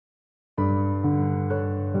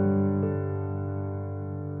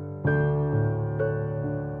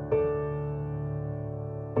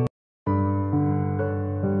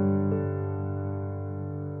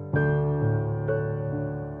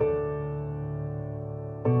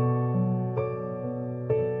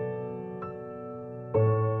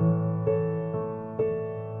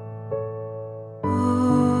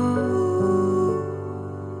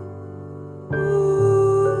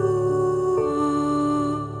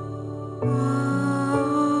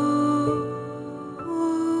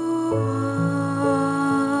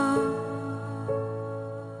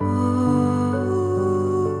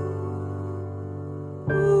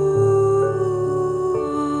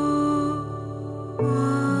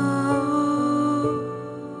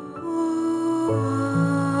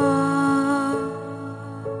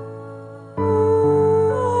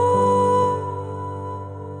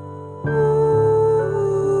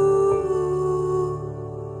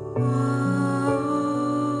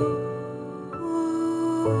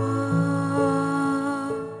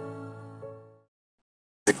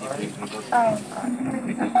Yeah,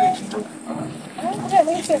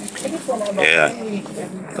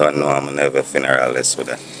 don't know I'm never funeral list with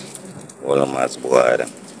the wolmers boy. Them.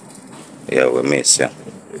 Yeah, we miss you.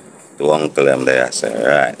 The uncle them there say,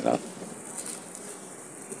 right now.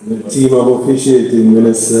 The team of officiating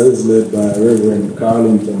ministers led by Reverend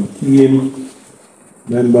Carlington Keane,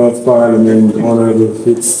 Member of Parliament Honorable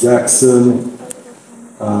Fitz Jackson,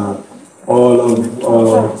 all of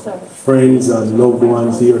our friends and loved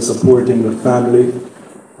ones here supporting the family,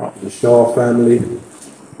 the Shaw family,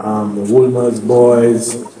 the Wolmers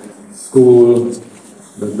boys, school,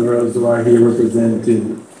 the girls who are here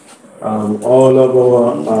represented, all of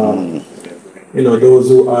our, those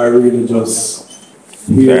who are really just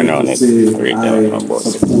here to say, I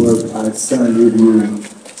support, I stand with you.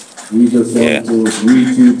 We just want to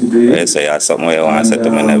greet you today. They say you have something you want to say to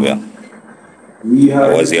me, nephew. I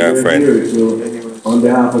was your friend. Here, so on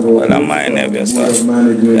behalf of our well, I'm my nephew, so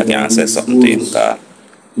you can say something to him,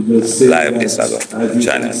 because live this I go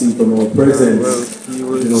channel. From our presence, He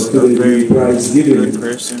was a very good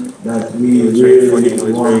person. That we very funny, really he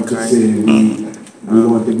was want very to say we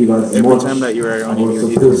want to give us Every much time that you were around him,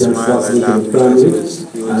 support you would as smile possible and laugh to the because family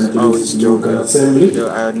he was and to always this local joking. assembly. I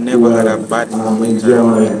never had a bad moment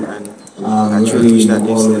around him, and I truly wish that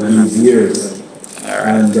they all still of these have years.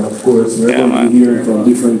 And of course, we're going to be hearing from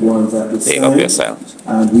different ones at this Take time. up yourself.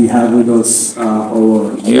 And we have with us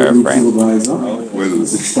our Your friend. supervisor.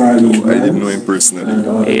 Well, I didn't know him personally.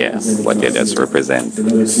 Yeah, but you just represent.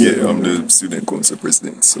 Yeah, I'm the student council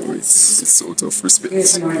president, so it's out of respect we're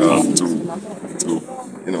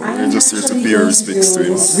just here to pay our respects to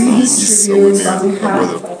him. He's our mayor, our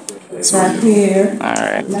brother. So, yeah.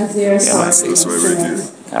 Alright. Yeah, that's why we're here.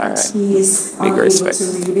 Alright. He is Big unable respect. to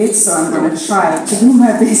read it, so I'm going to try to do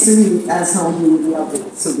my best to read it as how he would love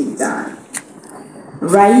it to be done.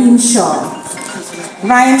 Raheem Shaw.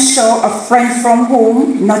 Raheem Shaw, a friend from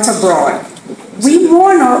home, not abroad. We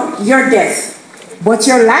mourn your death, but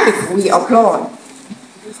your life we applaud.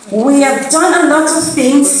 We have done a lot of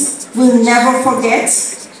things we'll never forget.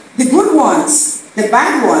 The good ones, the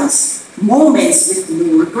bad ones, moments with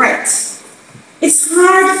no regret. It's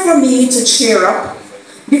hard for me to cheer up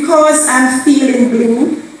because I'm feeling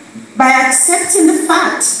blue by accepting the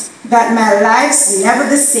fact that my life's never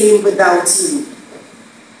the same without you.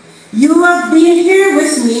 You have been here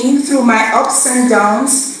with me through my ups and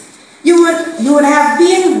downs. You would have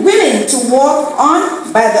been willing to walk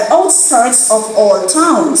on by the outskirts of all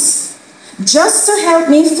towns, just to help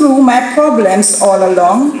me through my problems all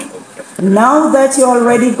along. Now that you're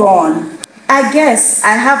already gone, I guess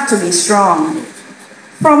I have to be strong.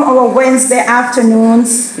 From our Wednesday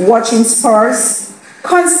afternoons, watching Spurs,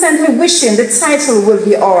 constantly wishing the title will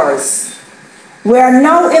be ours. We are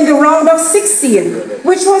now in the round of 16,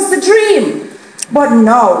 which was the dream. But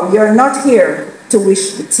now you're not here to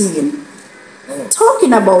wish the team.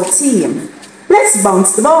 Talking about team, let's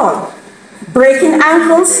bounce the ball. Breaking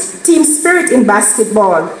ankles, team spirit in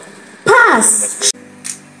basketball. Pass.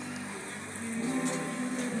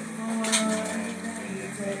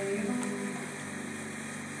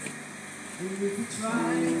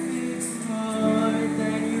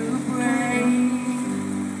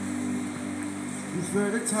 For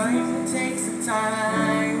the time it takes the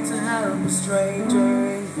time to help a stranger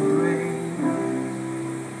in the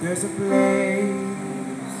rain. There's a place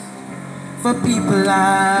for people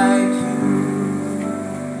like you.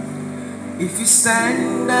 If you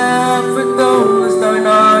stand up for those down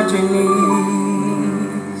on your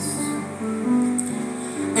knees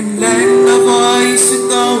and lend a voice to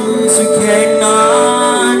those who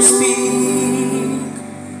cannot speak.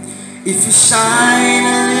 If you shine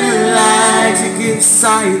a little light to give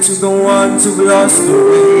sight to the ones who've lost the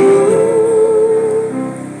way,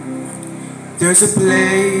 there's a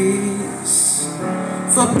place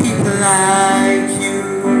for people like you.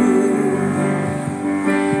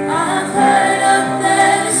 I've heard up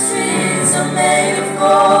that the streets are made of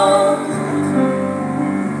gold,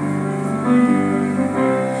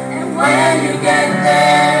 and when you get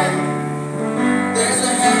there, there's a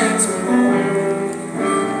hand to hold.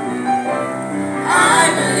 I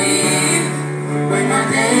believe when my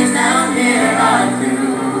days down here are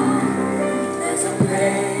through, there's a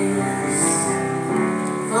place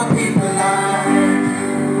for people like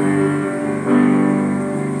you.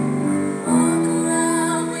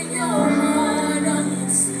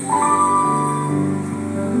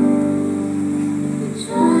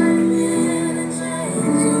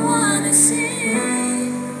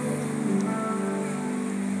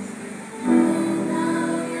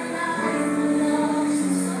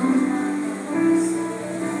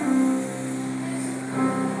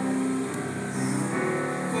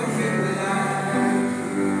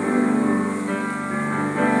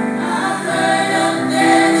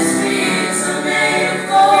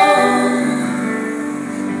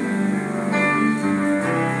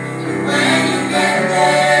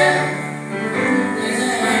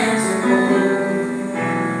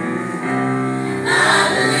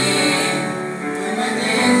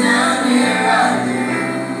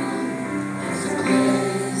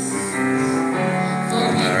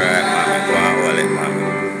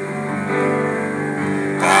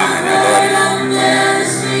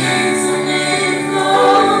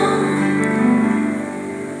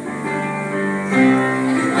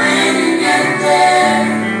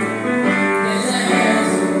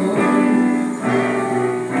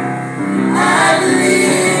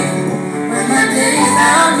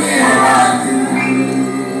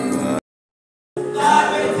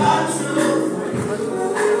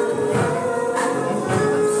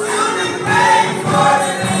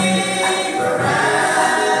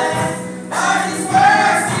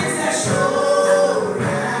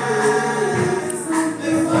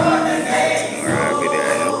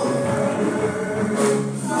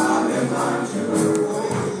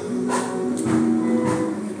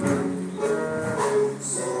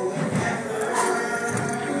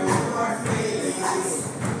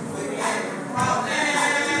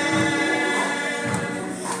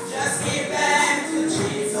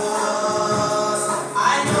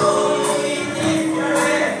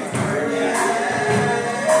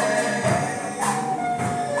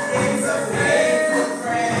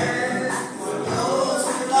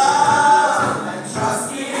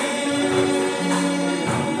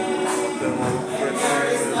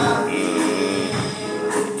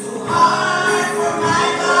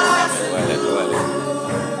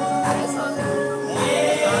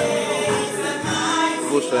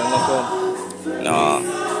 No,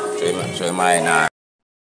 show mine now.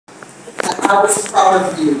 I was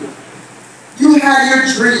proud of you. You had your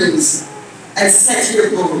dreams and set your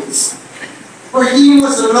goals. For he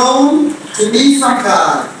was alone to me from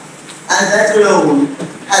God, and that alone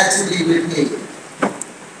had to be repaid.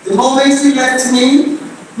 The moment you left me,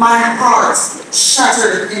 my heart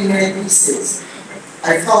shattered in many pieces.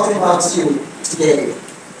 I thought about you today.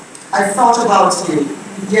 I thought about you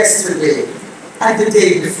yesterday and the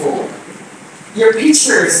day before. Your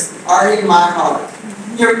pictures are in my heart.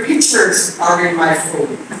 Your pictures are in my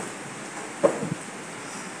phone.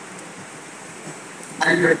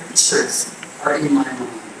 And your pictures are in my mind.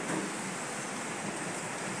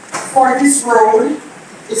 For this road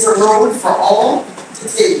is a road for all to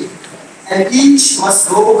take, and each must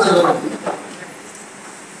go alone.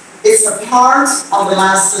 It's a part of the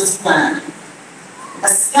Master's plan, a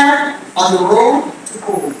step on the road to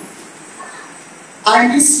home. I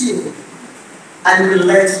miss you and will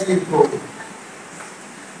let you go.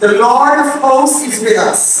 The Lord of hosts is with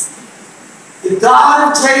us. The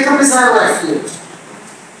God of Jacob is our refuge.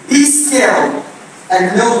 Be still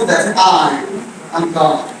and know that I am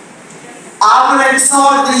God. I will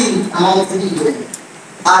exalt thee among the heathen.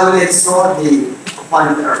 I will exalt thee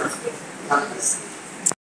upon the earth. God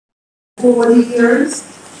bless you. 40 years,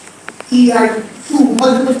 he had two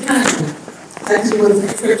multiple times that he was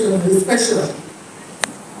exceptionally special.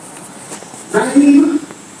 Rahim,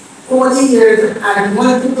 40 years, and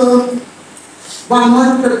won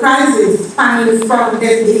multiple prizes, spanning from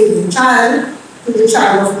Best Child to the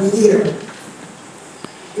Child of the Year,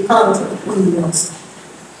 because of who he was.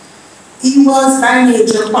 He was by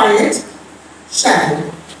nature quiet,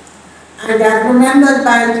 shy, and remembered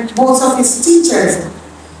by most of his teachers.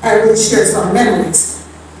 I will share some memories.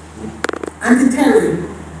 Auntie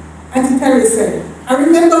Terry said, I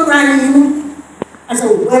remember Ryan as a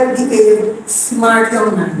well-behaved, smart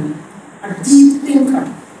young man, a deep thinker.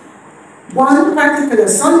 One particular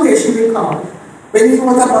Sunday, she recalled, when he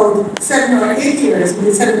was about 7 or 8 years in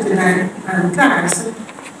the 79 class,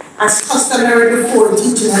 as customary before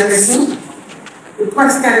teaching a lesson, the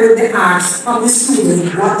question would be asked of the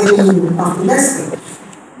students what they knew of the lesson.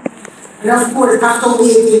 And of course, after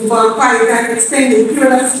waiting for quite an extended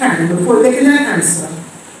period of time before getting an answer,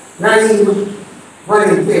 Rahim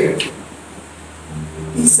volunteered.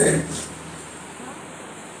 He said,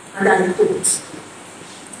 and I quote,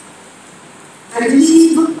 I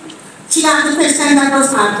believe she asked the question that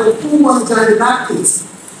was asked, who was John the Baptist?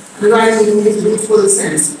 And Rahim made it with full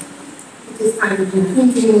sense. It is an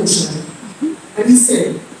thinking emotion. And he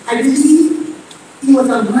said, I believe he was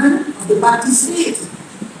a man of the Baptist faith.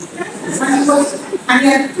 And he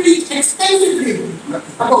had preached extensively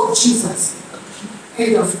about Jesus.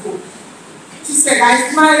 End of quote. She said,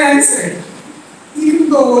 I smiled and said, even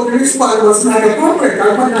though the response was not appropriate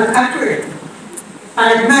or was not accurate,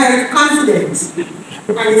 I admired confidence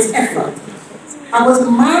and his effort. I was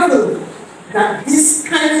marveled that this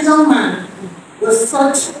kind of young man was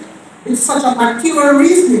with such a mature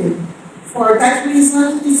reasoning. For that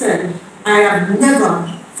reason, he said, I have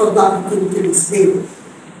never forgotten him to this day.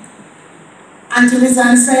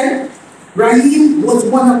 Angelizan said, Rahim was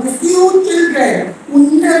one of the few children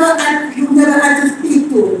who you never had to speak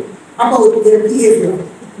to about their behavior.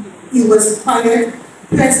 He was quiet,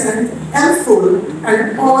 pleasant, helpful,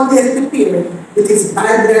 and always prepared with his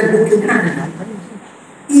Bible and book in hand.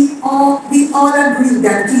 We all agreed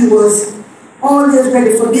that he was always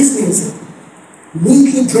ready for business,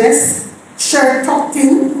 neatly dressed, shirt tucked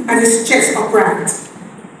in, and his chest upright.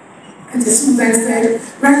 And the student said,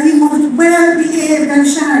 Rahim was well behaved and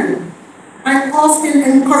shy. I often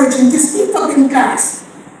encouraged him to speak up in class.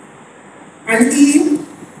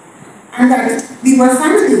 And that we were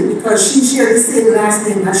family because she shared the same last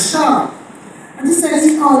name as Shaw. And he said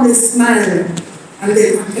he always smiled and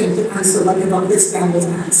then attempted to answer whatever question was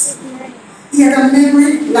asked. He had a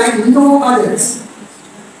memory like no others.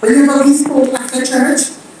 Whenever we spoke after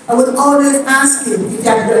church, I would always ask him if he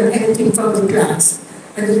had done anything from the class.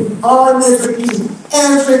 And he would always repeat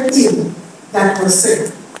everything that was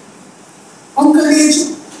said. Uncle H,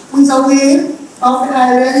 who is away off the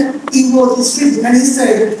island, he wrote his script and he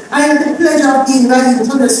said, I had the pleasure of being Rahim's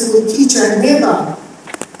Sunday school teacher and neighbor.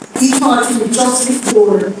 He taught him just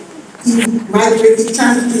before he migrated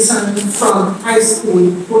transition from private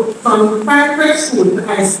school to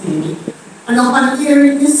high school. And upon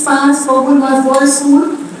hearing his parents for Wolmers Boys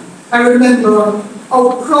School, I remember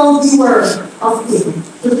how proud we were of him,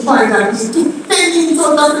 to the point that he took 10 minutes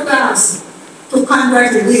out of the class to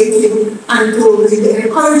congratulate him and to really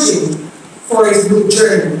encourage him for his good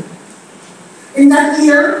journey. In that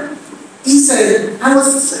year, He said,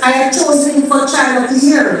 I had chosen him for Child of the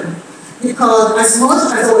Year because as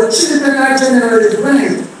much as our children are generally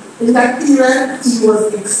blind, in that period he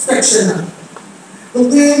was exceptional. The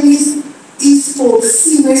way he spoke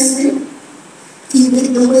seamlessly,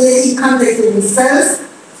 the way he conducted himself,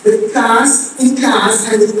 in class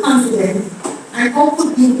and with confidence, and how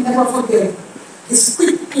could you ever forget his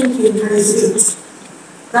quick thinking and his wit?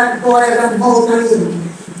 That boy had about him,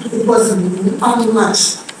 it was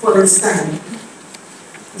unmatched for his time.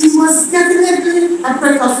 He was definitely a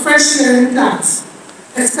breath of fresh air in class,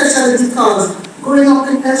 especially because growing up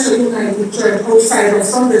in Elshire United Church outside of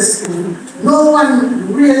Sunday school, no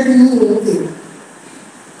one really knew him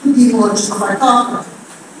to be much of a talker.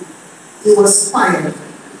 He was quiet,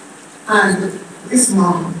 and his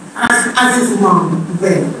mom, as his mom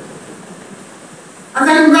then. As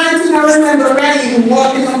I'm writing, I remember writing,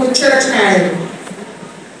 walking on the church aisle,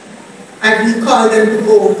 and we called them to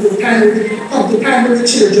go to primary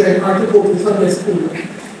children or to go to Sunday school.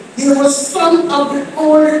 There was some of the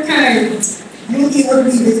older times Yuki would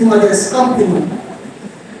be his mother's company.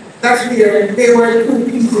 That's where they were two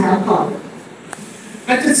people apart.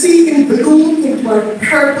 And to see him bloom into a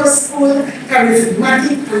purposeful,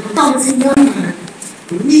 charismatic, and promising young man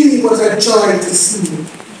really was a joy to see.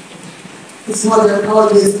 His mother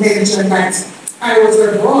always mentioned that I was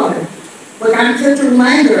her boy, but I'm here to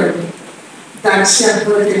remind her that she had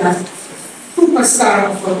birthed a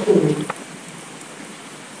superstar of her own.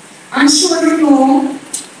 I'm sure you know,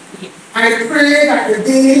 I pray that the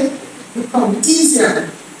day become easier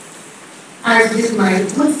as with my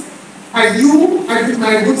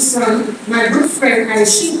good son, my good friend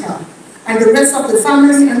Aishika, and the rest of the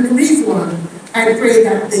family and bereaved one. I pray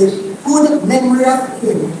that the good memory of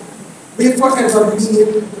him will forever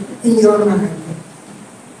be in your mind.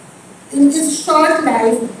 In his short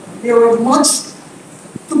life, there was much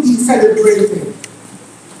to be celebrated.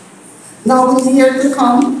 Now in the year to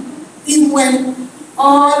come, even when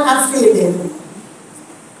all are faded,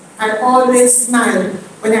 I always smiled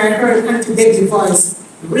when I heard Auntie Debbie's voice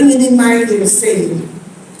ringing in my ear saying,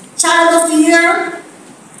 Child of the Year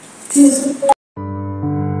is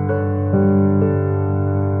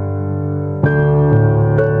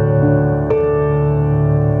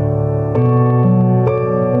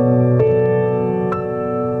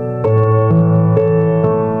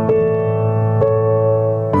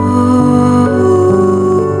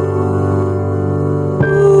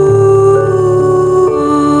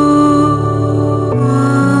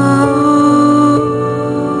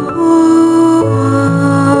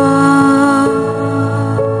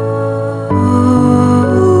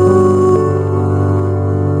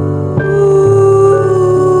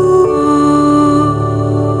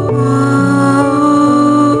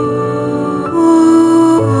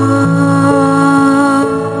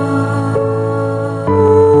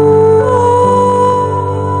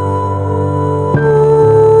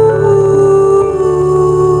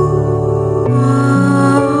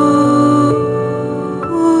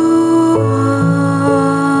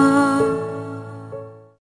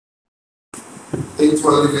into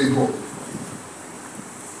a living hope.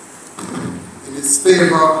 In his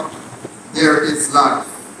favor, there is life.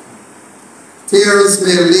 Tears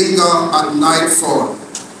may linger at nightfall,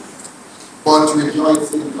 but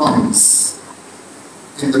rejoicing comes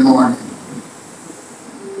in the morning.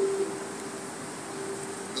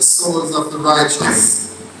 The souls of the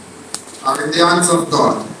righteous are in the hands of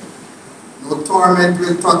God. No torment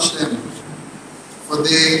will touch them, for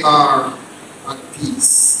they are at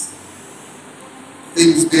peace.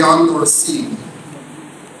 Things beyond our seeing,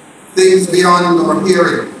 things beyond our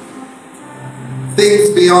hearing, things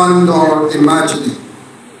beyond our imagining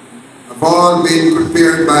have all been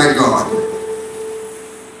prepared by God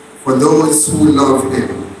for those who love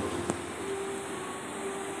Him.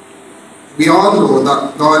 We all know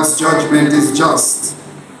that God's judgment is just.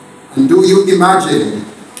 And do you imagine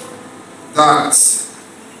that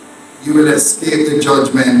you will escape the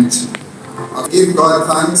judgment? Give God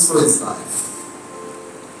thanks for His life,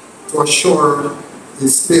 to assure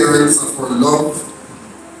His parents of our love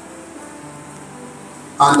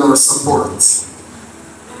and our support,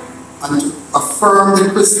 and to affirm the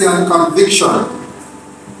Christian conviction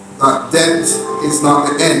that death is not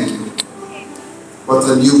the end, but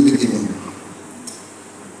a new beginning.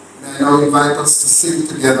 May I now invite us to sing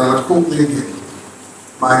together a opening hymn.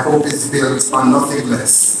 My hope is built on nothing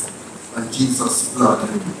less than Jesus' blood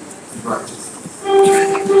and righteousness.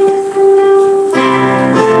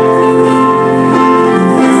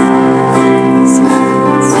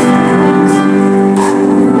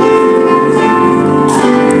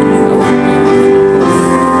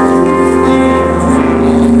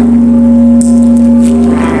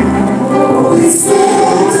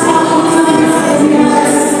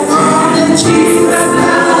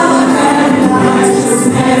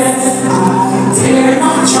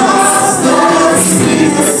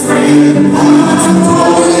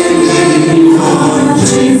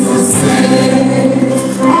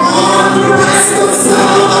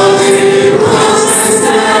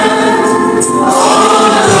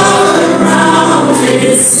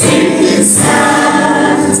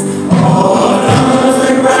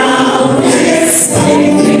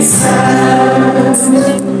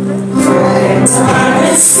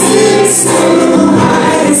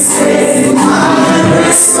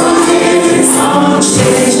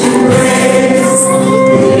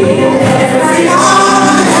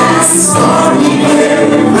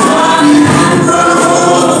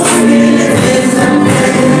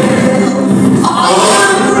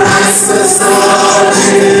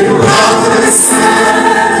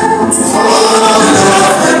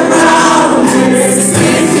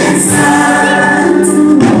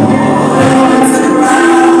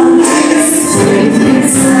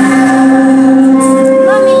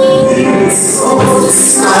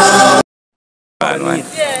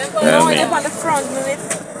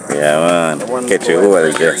 catch you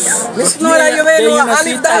whole dress.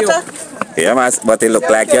 Yeah, man, but it look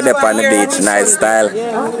like you're there on the beach, nice style.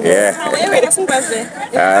 Yeah.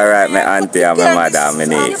 Alright, my auntie and my mother and my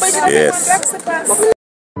niece. Yes.